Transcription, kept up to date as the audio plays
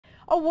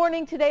A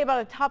warning today about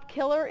a top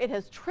killer. It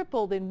has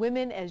tripled in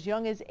women as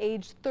young as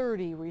age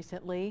 30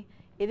 recently.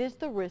 It is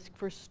the risk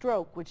for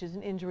stroke, which is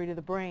an injury to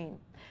the brain.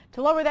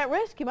 To lower that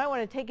risk, you might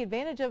want to take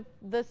advantage of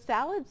the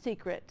salad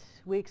secret.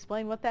 We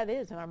explain what that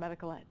is in our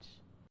Medical Edge.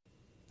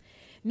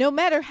 No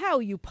matter how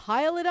you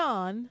pile it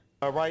on.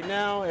 Right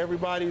now,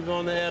 everybody's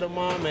on the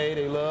edamame.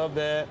 They love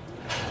that.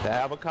 The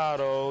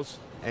avocados,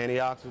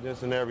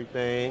 antioxidants and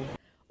everything.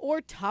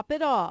 Or top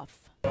it off.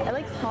 I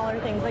like smaller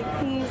things like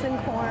peas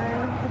and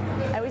corn.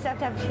 I always have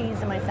to have cheese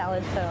in my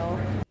salad, so.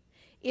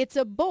 It's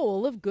a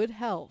bowl of good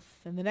health.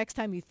 And the next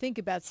time you think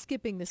about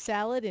skipping the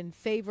salad in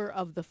favor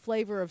of the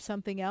flavor of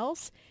something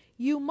else,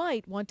 you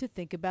might want to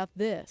think about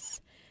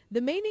this.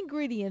 The main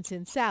ingredients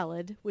in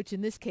salad, which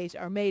in this case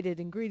are made at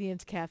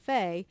Ingredients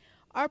Cafe,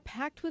 are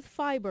packed with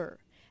fiber.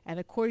 And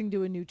according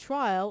to a new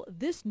trial,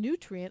 this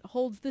nutrient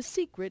holds the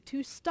secret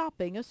to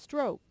stopping a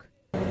stroke.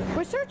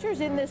 Researchers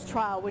in this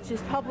trial, which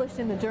is published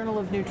in the Journal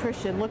of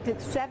Nutrition, looked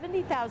at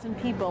 70,000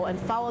 people and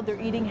followed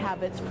their eating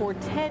habits for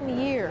 10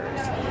 years.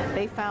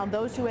 They found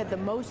those who had the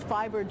most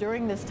fiber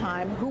during this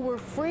time, who were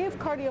free of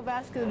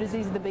cardiovascular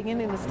disease at the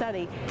beginning of the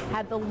study,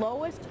 had the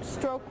lowest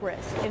stroke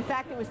risk. In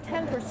fact, it was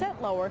 10%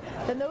 lower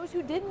than those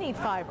who didn't eat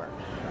fiber.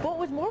 What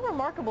was more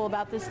remarkable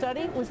about this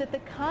study was that the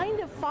kind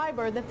of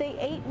fiber that they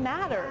ate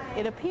mattered.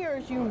 It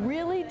appears you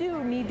really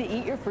do need to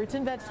eat your fruits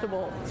and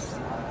vegetables.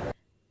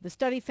 The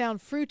study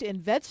found fruit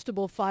and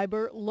vegetable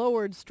fiber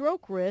lowered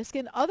stroke risk,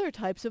 and other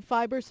types of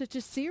fiber such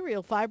as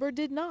cereal fiber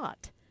did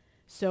not.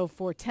 So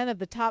for 10 of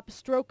the top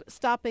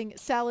stroke-stopping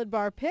salad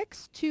bar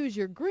picks, choose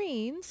your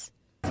greens.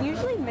 It's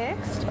usually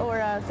mixed, or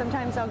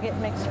sometimes I'll get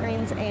mixed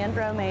greens and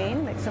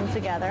romaine, mix them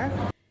together.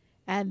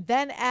 And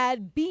then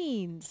add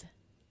beans,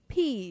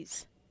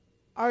 peas,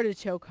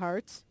 artichoke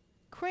hearts,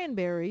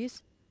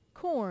 cranberries,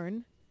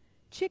 corn,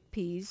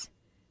 chickpeas,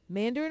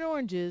 mandarin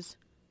oranges,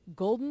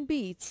 golden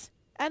beets,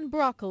 and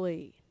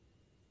broccoli.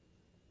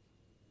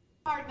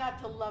 Hard not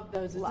to love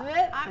those, isn't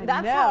it?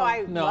 That's how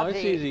I No, love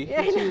it's to easy. eat.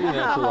 It's easy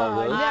not to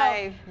love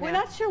those. We're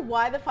not sure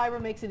why the fiber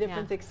makes a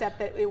difference, except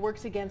that it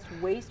works against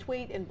waist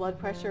weight and blood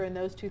pressure, and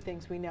those two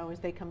things we know as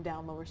they come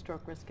down lower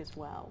stroke risk as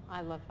well.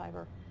 I love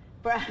fiber.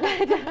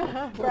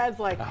 Brad's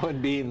like, I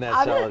wouldn't be eating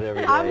that salad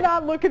every day. I'm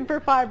not looking for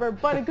fiber,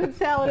 but a good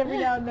salad every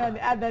now and then.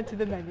 Add that to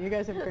the menu. You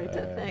guys have a great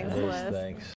day. Thanks, Liz. Thanks.